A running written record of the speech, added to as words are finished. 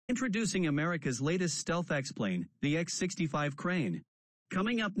Introducing America's latest stealth X-plane, the X-65 crane.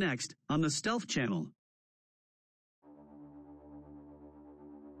 Coming up next, on the Stealth Channel.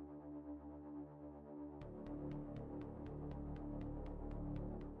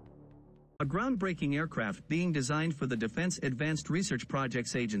 A groundbreaking aircraft being designed for the Defense Advanced Research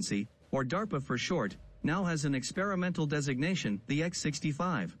Projects Agency, or DARPA for short, now has an experimental designation, the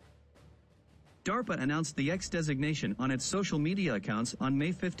X-65. DARPA announced the X designation on its social media accounts on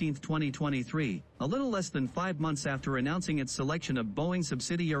May 15, 2023, a little less than 5 months after announcing its selection of Boeing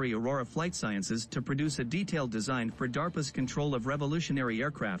subsidiary Aurora Flight Sciences to produce a detailed design for DARPA's Control of Revolutionary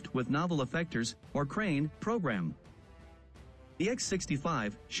Aircraft with Novel Effectors, or CRANE, program. The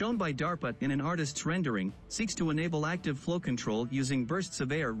X-65, shown by DARPA in an artist's rendering, seeks to enable active flow control using bursts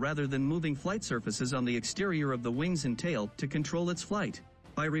of air rather than moving flight surfaces on the exterior of the wings and tail to control its flight.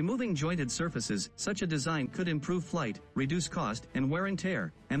 By removing jointed surfaces, such a design could improve flight, reduce cost and wear and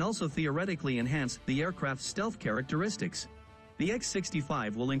tear, and also theoretically enhance the aircraft's stealth characteristics. The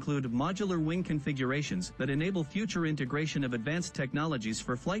X-65 will include modular wing configurations that enable future integration of advanced technologies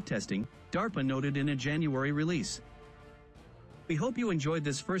for flight testing, DARPA noted in a January release. We hope you enjoyed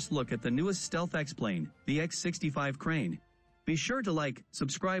this first look at the newest stealth X-plane, the X-65 crane. Be sure to like,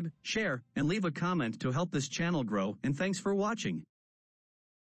 subscribe, share, and leave a comment to help this channel grow, and thanks for watching.